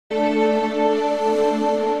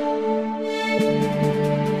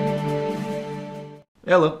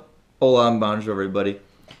Hello, hola, bonjour everybody.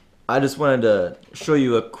 I just wanted to show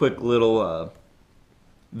you a quick little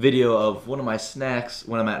video of one of my snacks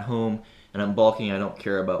when I'm at home and I'm bulking. I don't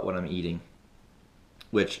care about what I'm eating,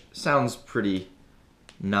 which sounds pretty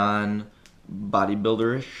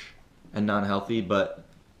non-bodybuilderish and non-healthy, but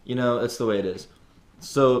you know, it's the way it is.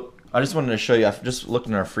 So I just wanted to show you, I've just looked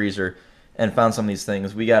in our freezer and found some of these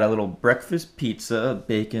things. We got a little breakfast pizza,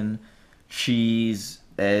 bacon, cheese,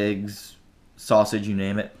 eggs, sausage, you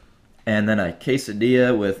name it. And then a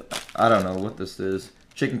quesadilla with, I don't know what this is,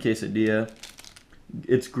 chicken quesadilla.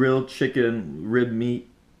 It's grilled chicken, rib meat,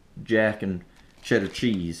 jack, and cheddar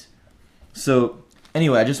cheese. So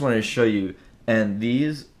anyway, I just wanted to show you, and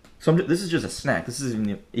these, this is just a snack. This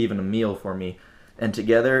isn't even a meal for me. And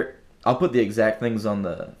together, I'll put the exact things on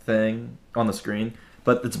the thing, on the screen,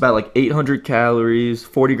 but it's about like 800 calories,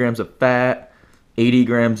 40 grams of fat, 80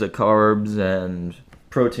 grams of carbs, and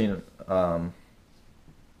protein, 30,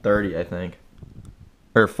 I think,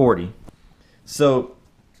 or 40. So,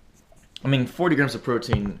 I mean, 40 grams of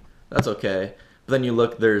protein, that's okay. But then you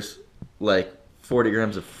look, there's like 40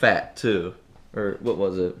 grams of fat too, or what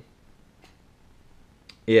was it?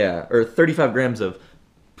 Yeah, or 35 grams of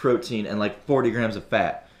protein and like 40 grams of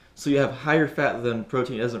fat. So you have higher fat than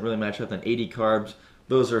protein. It doesn't really match up. Than 80 carbs.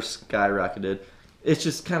 Those are skyrocketed. It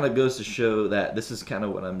just kind of goes to show that this is kind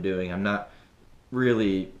of what I'm doing. I'm not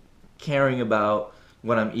really caring about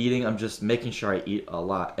what I'm eating. I'm just making sure I eat a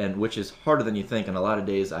lot, and which is harder than you think, and a lot of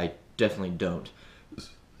days I definitely don't.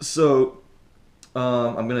 So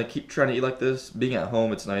I'm gonna keep trying to eat like this. Being at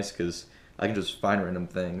home, it's nice because I can just find random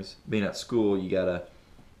things. Being at school, you gotta,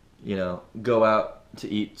 you know, go out to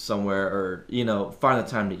eat somewhere, or, you know, find the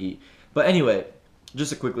time to eat. But anyway,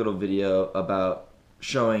 just a quick little video about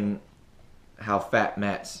showing how fat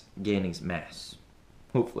Matt's gaining mass,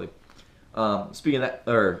 hopefully. Speaking of that,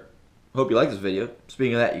 or hope you like this video.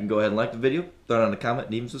 Speaking of that, you can go ahead and like the video, throw down a comment,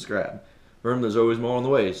 and even subscribe. Remember, there's always more on the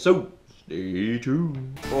way, so stay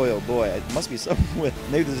tuned. Boy, oh boy, it must be something with,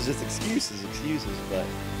 maybe this is just excuses, but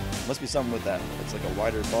it must be something with that. It's like a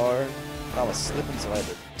wider bar. I was slipping, so I had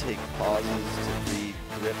to take pauses to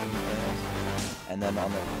re-grip and things. And then on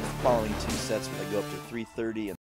the following two sets, when they go up to 330 and